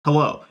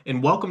Hello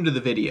and welcome to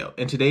the video.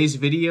 In today's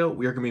video,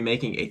 we are going to be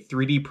making a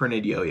 3D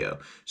printed yo-yo.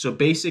 So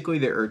basically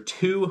there are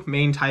two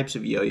main types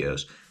of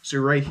yo-yos. So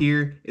right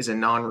here is a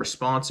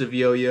non-responsive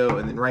yo-yo,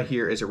 and then right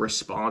here is a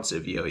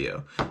responsive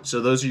yo-yo.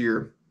 So those are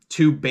your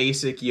two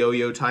basic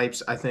yo-yo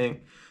types, I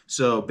think.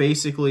 So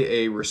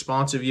basically a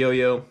responsive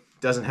yo-yo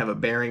doesn't have a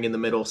bearing in the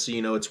middle, so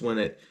you know it's when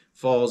it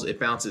falls, it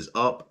bounces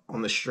up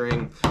on the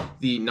string.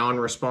 The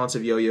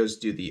non-responsive yo-yos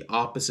do the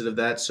opposite of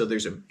that, so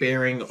there's a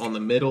bearing on the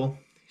middle.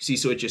 See,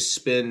 so it just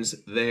spins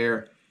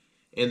there,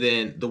 and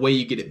then the way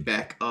you get it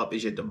back up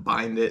is you have to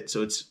bind it.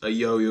 So it's a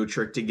yo-yo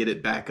trick to get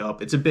it back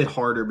up. It's a bit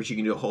harder, but you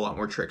can do a whole lot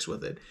more tricks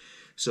with it.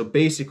 So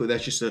basically,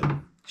 that's just a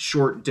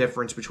short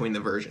difference between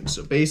the versions.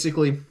 So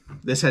basically,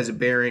 this has a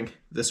bearing,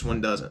 this one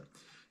doesn't.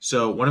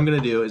 So what I'm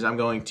going to do is I'm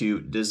going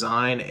to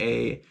design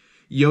a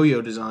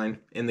yo-yo design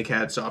in the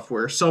CAD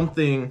software,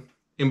 something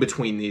in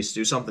between these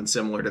two, something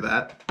similar to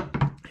that.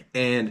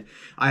 And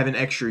I have an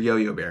extra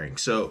yo-yo bearing.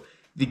 So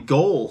the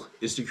goal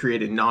is to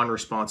create a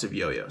non-responsive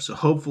yo-yo. So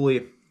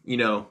hopefully, you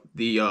know,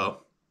 the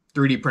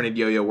 3D printed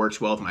yo-yo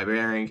works well with my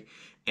bearing.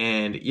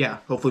 And yeah,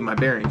 hopefully my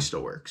bearing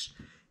still works.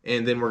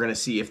 And then we're going to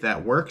see if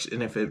that works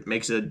and if it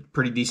makes a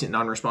pretty decent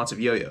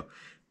non-responsive yo-yo.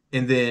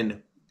 And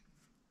then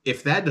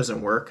if that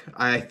doesn't work,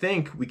 I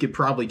think we could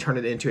probably turn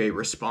it into a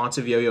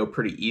responsive yo-yo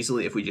pretty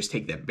easily if we just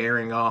take that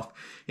bearing off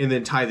and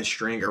then tie the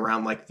string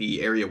around like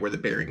the area where the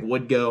bearing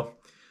would go.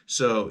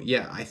 So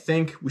yeah, I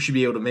think we should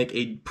be able to make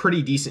a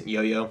pretty decent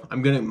yo-yo.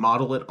 I'm going to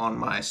model it on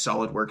my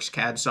SolidWorks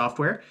CAD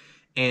software,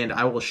 and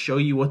I will show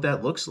you what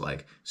that looks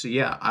like. So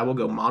yeah, I will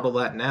go model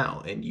that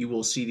now, and you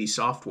will see the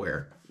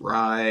software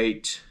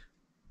right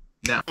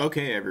now.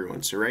 Okay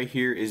everyone, so right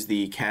here is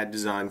the CAD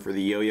design for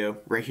the yo-yo.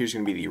 Right here is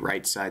going to be the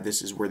right side.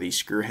 This is where the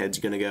screw head's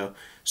going to go.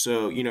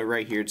 So, you know,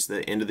 right here it's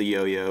the end of the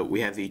yo-yo.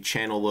 We have the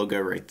channel logo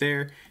right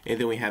there,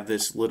 and then we have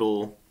this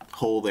little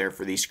hole there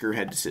for the screw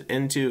head to sit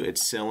into.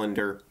 It's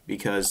cylinder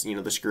because, you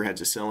know, the screw head's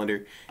a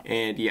cylinder,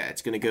 and yeah,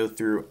 it's going to go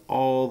through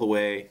all the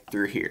way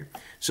through here.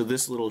 So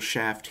this little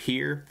shaft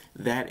here,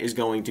 that is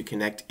going to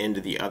connect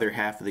into the other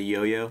half of the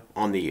yo-yo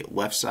on the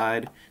left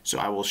side. So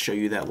I will show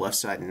you that left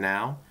side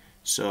now.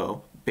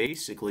 So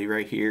basically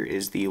right here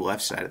is the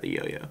left side of the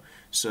yo-yo.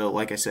 So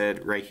like I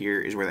said, right here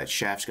is where that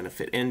shaft's going to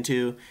fit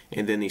into,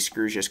 and then the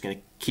screw's just going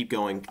to keep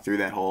going through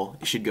that hole.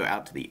 It should go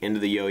out to the end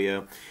of the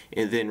yo-yo.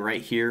 And then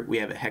right here we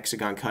have a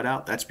hexagon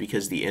cutout. That's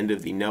because the end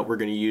of the nut we're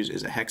going to use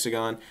is a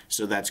hexagon,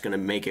 so that's going to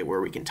make it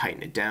where we can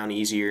tighten it down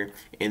easier.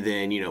 And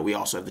then, you know, we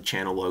also have the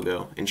channel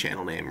logo and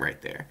channel name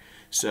right there.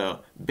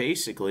 So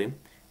basically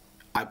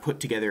I put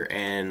together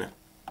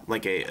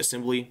like a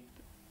assembly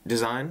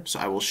design, so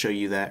I will show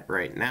you that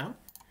right now.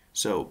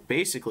 So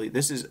basically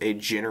this is a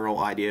general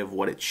idea of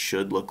what it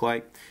should look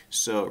like.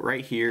 So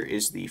right here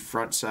is the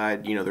front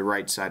side, you know, the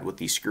right side with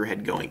the screw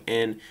head going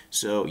in.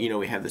 So, you know,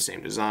 we have the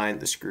same design,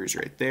 the screws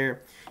right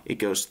there, it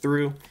goes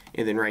through,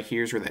 and then right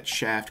here is where that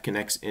shaft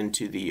connects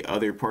into the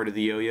other part of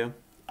the yo-yo.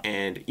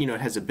 And, you know,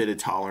 it has a bit of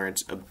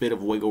tolerance, a bit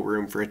of wiggle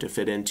room for it to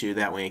fit into,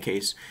 that way in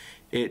case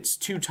it's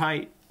too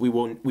tight, we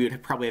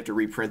would probably have to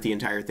reprint the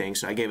entire thing.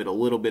 So I gave it a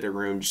little bit of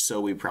room so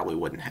we probably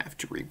wouldn't have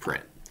to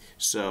reprint.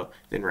 So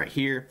then right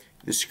here,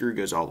 the screw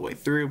goes all the way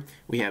through.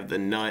 We have the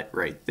nut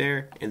right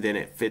there, and then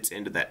it fits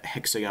into that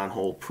hexagon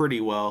hole pretty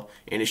well,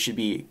 and it should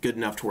be good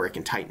enough to where it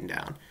can tighten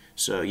down.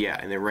 So yeah,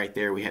 and then right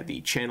there we have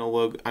the channel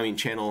logo,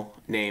 channel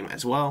name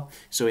as well.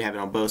 So we have it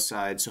on both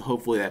sides. So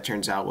hopefully that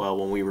turns out well.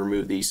 When we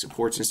remove these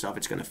supports and stuff,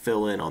 it's going to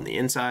fill in on the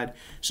inside.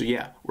 So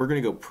yeah, we're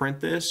going to go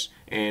print this,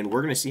 and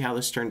we're going to see how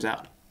this turns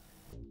out.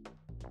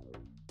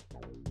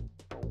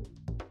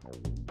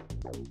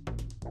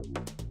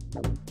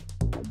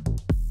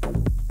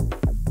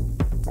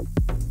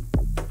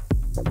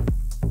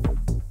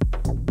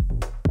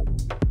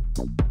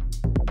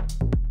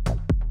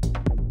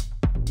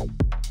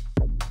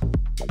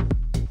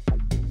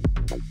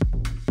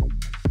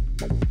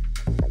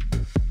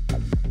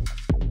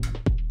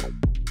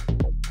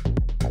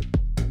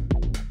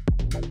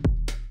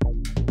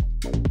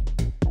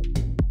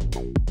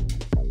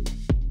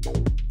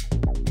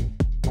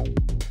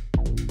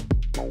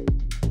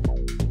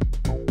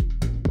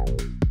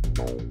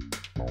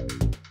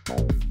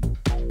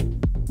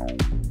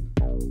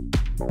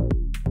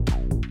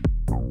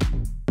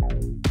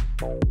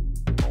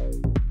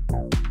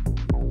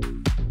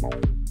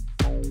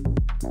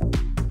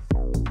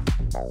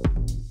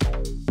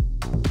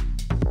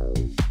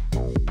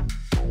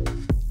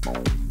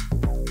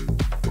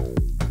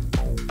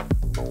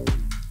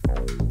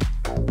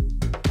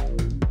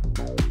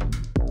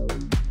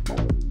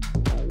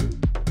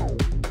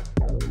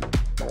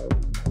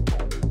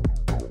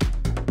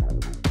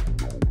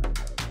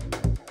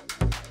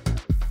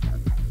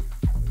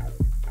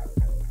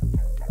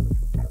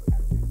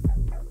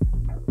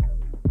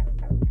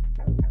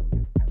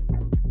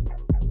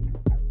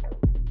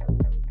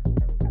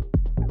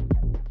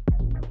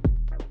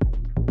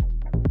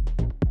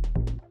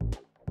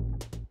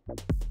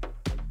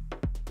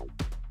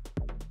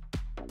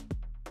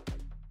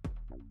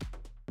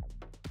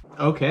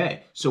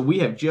 Okay, so we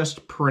have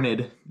just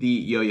printed the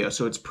yo-yo.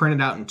 So it's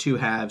printed out in two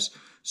halves.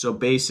 So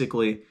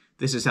basically,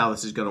 this is how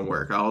this is going to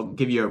work. I'll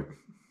give you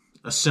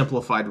a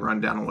simplified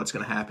rundown on what's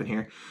going to happen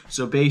here.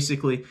 So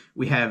basically,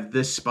 we have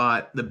this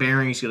spot. The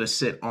bearing is going to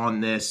sit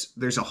on this.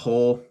 There's a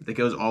hole that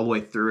goes all the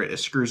way through it. A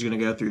screw is going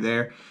to go through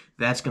there.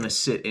 That's going to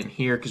sit in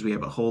here because we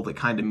have a hole that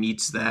kind of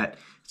meets that.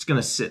 It's going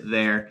to sit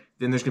there.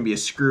 Then there's going to be a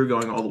screw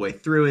going all the way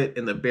through it,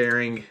 and the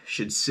bearing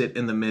should sit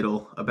in the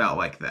middle about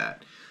like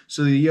that.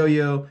 So the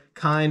yo-yo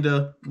kind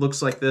of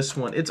looks like this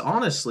one. It's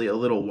honestly a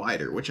little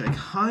wider, which I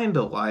kind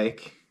of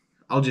like.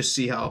 I'll just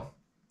see how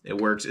it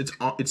works. It's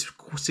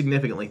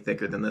significantly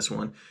thicker than this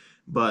one,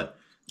 but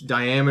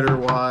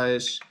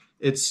diameter-wise,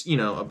 it's, you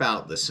know,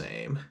 about the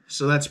same.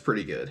 So that's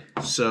pretty good.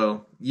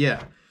 So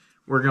yeah,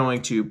 we're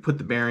going to put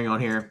the bearing on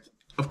here.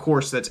 Of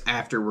course, that's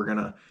after we're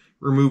gonna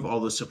remove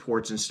all the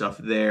supports and stuff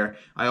there.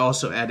 I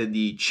also added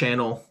the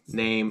channel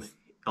name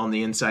on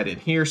the inside in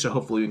here, so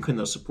hopefully we can clean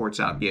those supports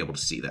out and be able to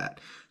see that.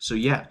 So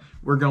yeah,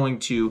 we're going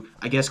to,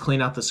 I guess,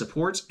 clean out the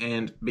supports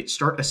and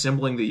start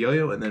assembling the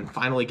yo-yo and then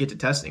finally get to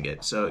testing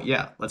it. So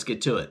yeah, let's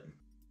get to it.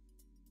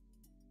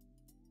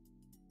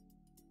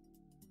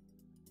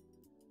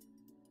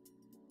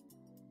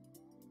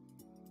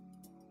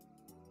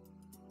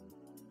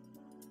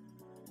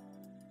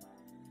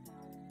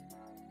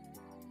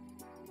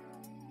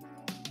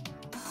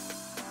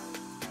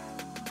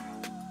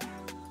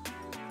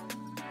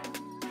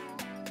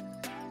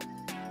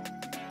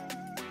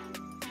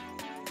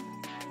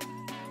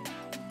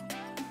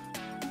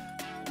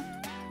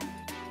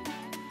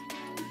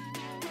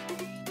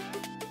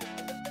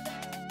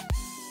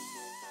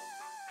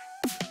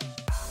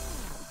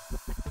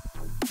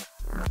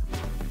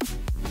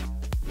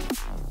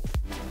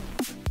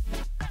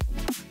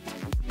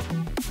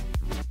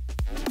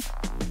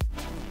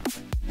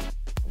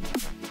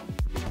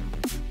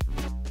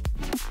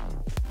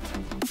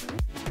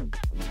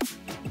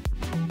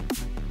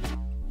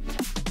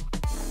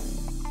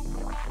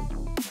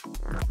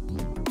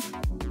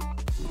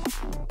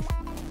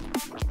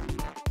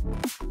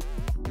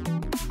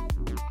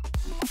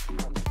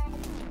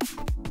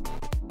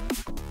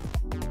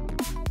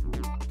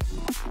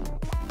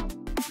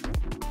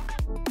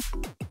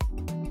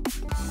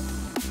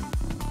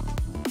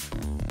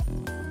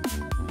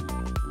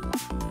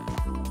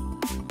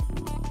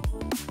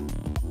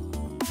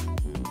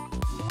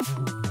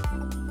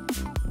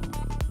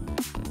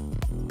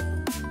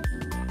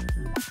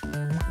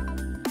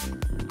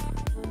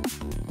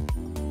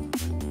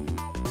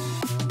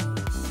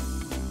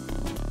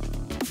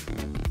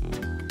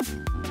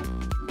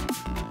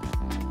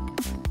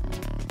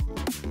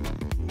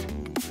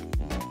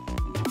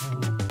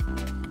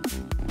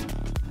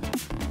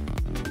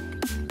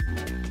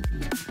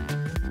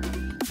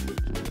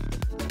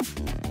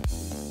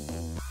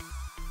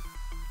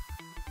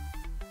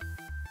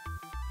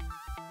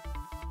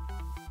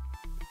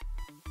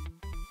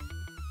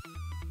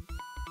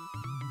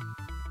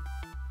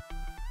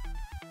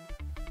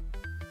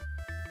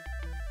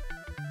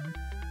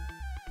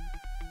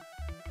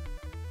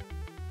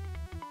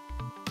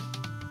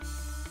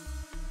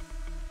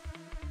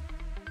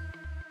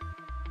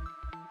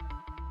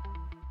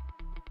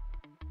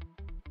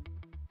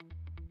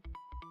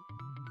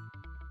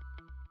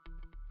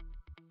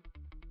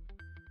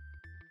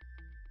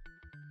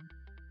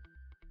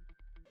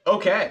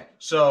 Okay,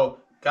 so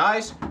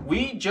guys,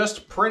 we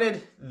just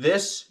printed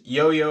this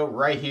yo-yo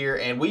right here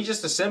and we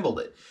just assembled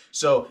it.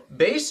 So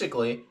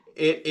basically,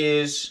 it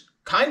is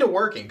kind of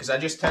working because I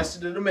just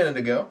tested it a minute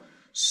ago.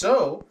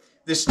 So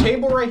this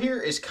table right here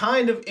is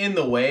kind of in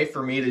the way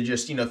for me to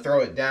just, you know, throw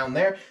it down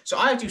there. So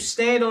I have to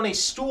stand on a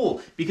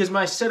stool because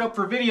my setup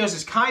for videos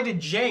is kind of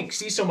jank.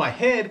 See, so my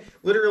head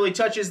literally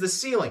touches the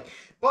ceiling.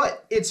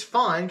 But it's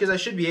fine because I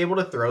should be able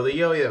to throw the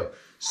yo-yo.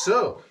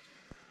 So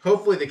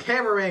hopefully the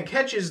cameraman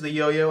catches the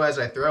yo-yo as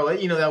I throw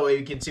it. You know, that way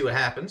you can see what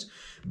happens.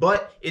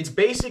 But it's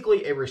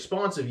basically a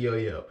responsive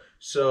yo-yo.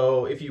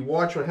 So if you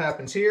watch what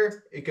happens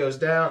here, it goes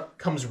down,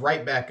 comes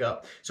right back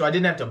up. So I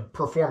didn't have to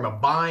perform a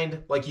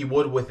bind like you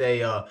would with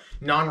a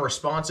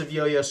non-responsive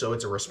yo-yo. So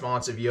it's a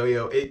responsive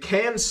yo-yo. It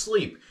can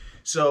sleep.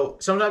 So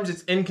sometimes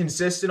it's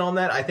inconsistent on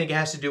that. I think it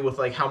has to do with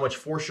like how much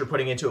force you're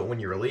putting into it when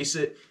you release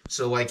it.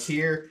 So like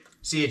here,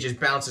 see, it just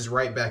bounces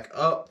right back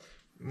up,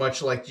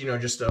 much like, you know,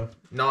 just a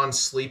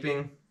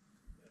non-sleeping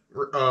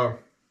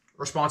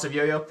responsive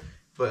yo-yo.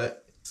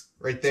 But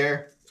right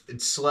there,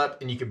 it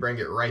slept and you can bring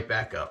it right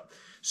back up.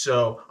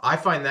 So I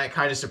find that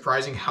kind of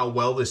surprising how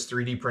well this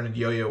 3D printed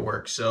yo-yo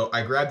works. So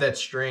I grabbed that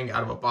string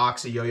out of a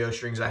box of yo-yo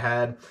strings I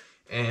had,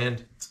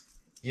 and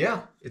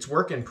yeah, it's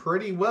working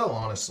pretty well,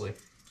 honestly.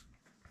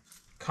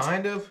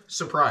 Kind of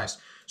surprised.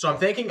 So I'm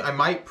thinking I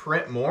might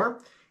print more,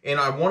 and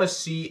I want to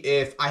see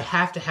if I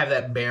have to have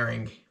that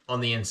bearing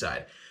on the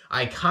inside.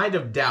 I kind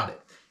of doubt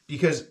it,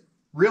 because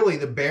really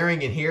the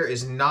bearing in here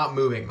is not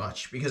moving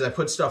much, because I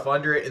put stuff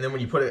under it, and then when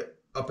you put it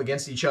up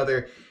against each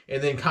other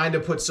and then kind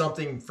of put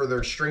something for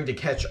their string to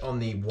catch on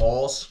the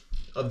walls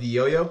of the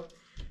yo-yo,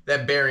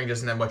 that bearing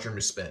doesn't have much room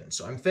to spin.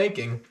 So I'm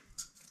thinking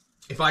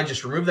if I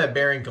just remove that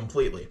bearing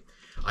completely,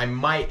 I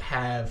might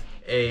have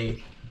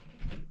a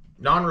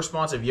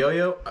non-responsive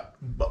yo-yo,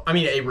 I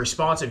mean a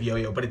responsive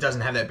yo-yo, but it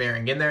doesn't have that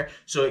bearing in there.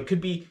 So it could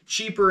be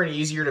cheaper and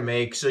easier to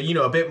make. So, you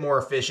know, a bit more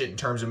efficient in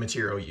terms of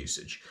material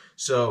usage.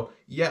 So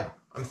yeah,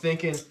 I'm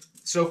thinking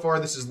so far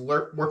this is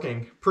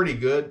working pretty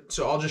good.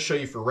 So I'll just show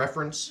you for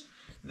reference.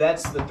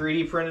 That's the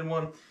 3D printed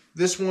one.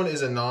 This one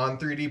is a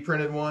non-3D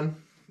printed one.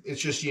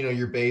 It's just, you know,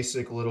 your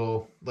basic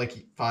little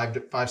like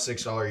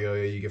 $5-6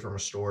 yo-yo you get from a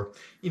store.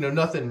 You know,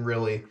 nothing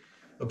really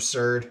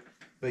absurd.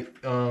 But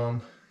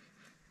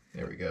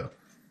there we go.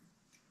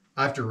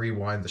 I have to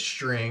rewind the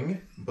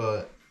string,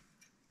 but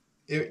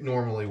it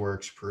normally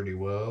works pretty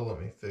well.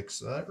 Let me fix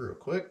that real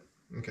quick.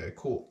 Okay,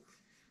 cool.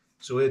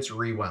 So it's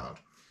rewound.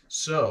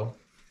 So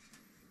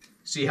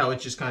see how it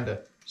just kind of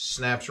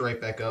snaps right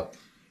back up?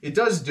 It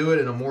does do it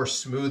in a more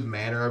smooth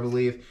manner, I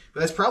believe,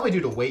 but that's probably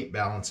due to weight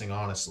balancing,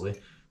 honestly.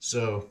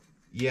 So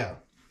yeah.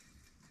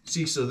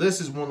 See, so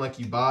this is one like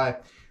you buy,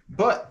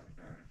 but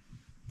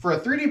for a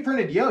 3D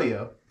printed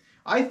yo-yo,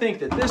 I think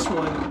that this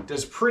one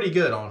does pretty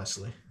good,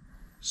 honestly.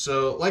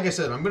 So, like I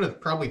said, I'm going to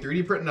probably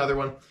 3D print another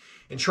one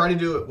and try to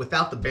do it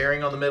without the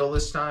bearing on the middle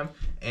this time.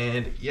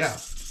 And yeah,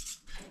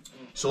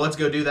 so let's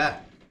go do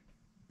that.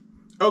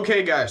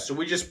 Okay, guys, so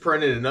we just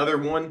printed another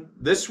one.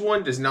 This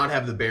one does not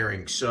have the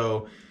bearing.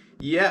 So,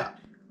 yeah,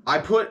 I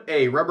put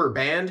a rubber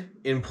band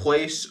in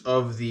place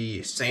of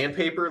the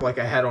sandpaper like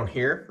I had on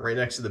here, right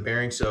next to the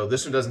bearing. So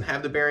this one doesn't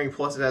have the bearing,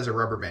 plus it has a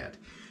rubber band.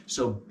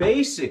 So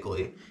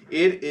basically,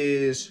 it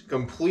is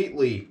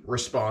completely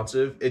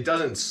responsive. It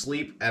doesn't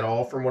sleep at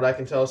all from what I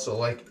can tell. So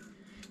like,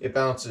 it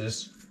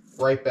bounces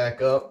right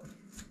back up.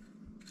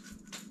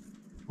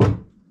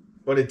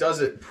 But it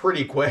does it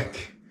pretty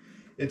quick.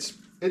 It's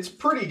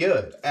pretty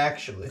good,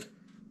 actually.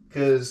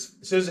 Because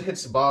as soon as it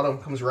hits the bottom,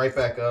 it comes right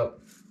back up.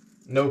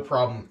 No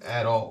problem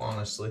at all,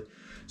 honestly.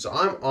 So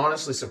I'm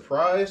honestly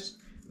surprised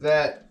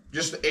that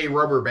just a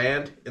rubber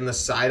band in the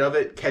side of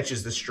it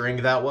catches the string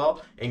that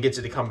well and gets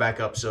it to come back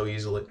up so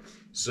easily.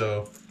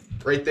 So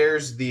right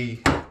here's the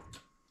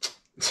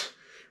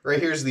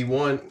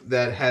one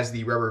that has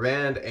the rubber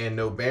band and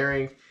no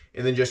bearing.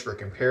 And then just for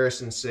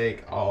comparison's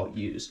sake, I'll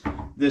use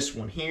this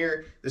one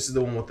here. This is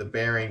the one with the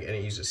bearing, and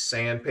it uses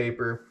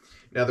sandpaper.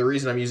 Now, the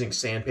reason I'm using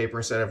sandpaper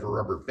instead of a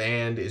rubber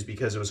band is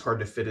because it was hard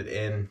to fit it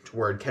in to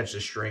where it'd catch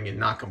the string and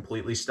not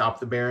completely stop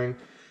the bearing.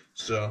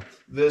 So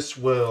this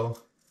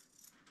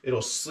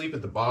it'll sleep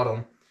at the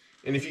bottom.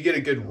 And if you get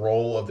a good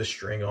roll of the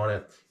string on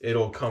it,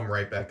 it'll come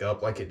right back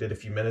up like it did a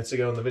few minutes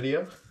ago in the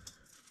video.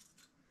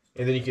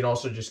 And then you can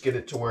also just get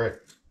it to where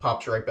it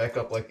pops right back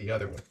up like the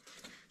other one.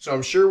 So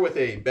I'm sure with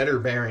a better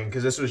bearing,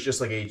 because this was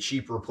just like a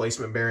cheap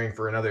replacement bearing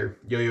for another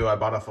yo-yo I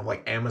bought off of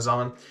like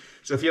Amazon.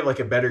 So if you have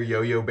like a better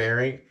yo-yo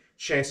bearing,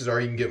 chances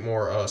are you can get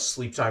more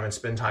sleep time and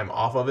spin time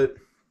off of it.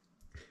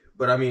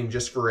 But I mean,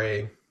 just for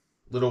a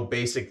little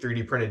basic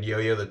 3D printed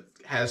yo-yo that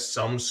has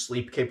some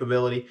sleep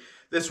capability,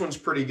 this one's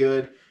pretty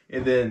good.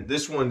 And then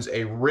this one's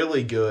a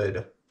really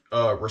good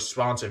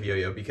responsive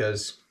yo-yo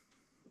because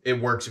it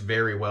works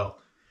very well.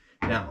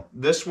 Now,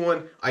 this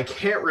one, I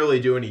can't really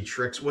do any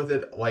tricks with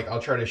it. Like,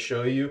 I'll try to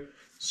show you.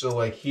 So,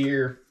 like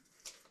here.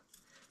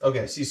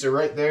 Okay, see, so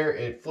right there,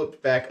 it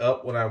flipped back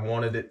up when I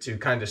wanted it to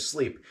kind of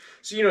sleep.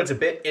 So, you know, it's a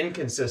bit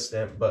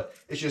inconsistent, but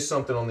it's just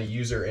something on the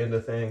user end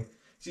of thing.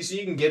 See, so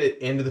you can get it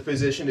into the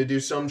position to do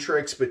some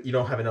tricks, but you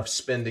don't have enough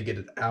spin to get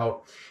it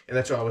out. And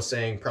that's what I was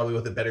saying, probably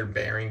with a better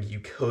bearing, you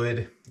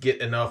could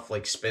get enough,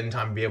 like, spin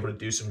time to be able to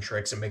do some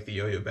tricks and make the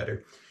yo-yo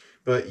better.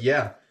 But,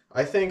 yeah,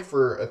 I think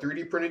for a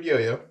 3D printed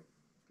yo-yo,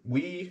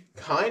 we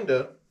kind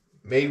of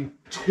made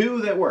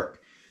two that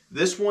work.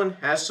 This one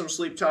has some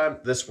sleep time.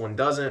 This one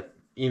doesn't,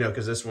 you know,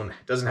 because this one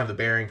doesn't have the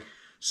bearing.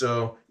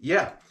 So,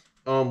 yeah.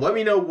 Let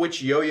me know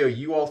which yo-yo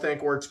you all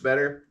think works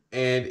better.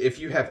 And if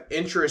you have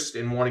interest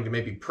in wanting to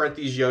maybe print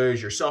these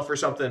yo-yos yourself or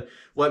something,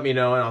 let me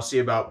know, and I'll see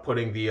about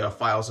putting the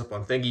files up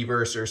on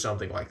Thingiverse or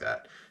something like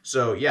that.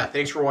 So, yeah,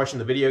 thanks for watching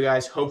the video,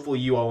 guys. Hopefully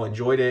you all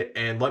enjoyed it,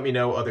 and let me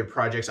know other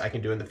projects I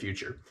can do in the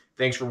future.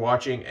 Thanks for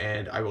watching,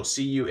 and I will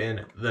see you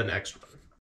in the next one.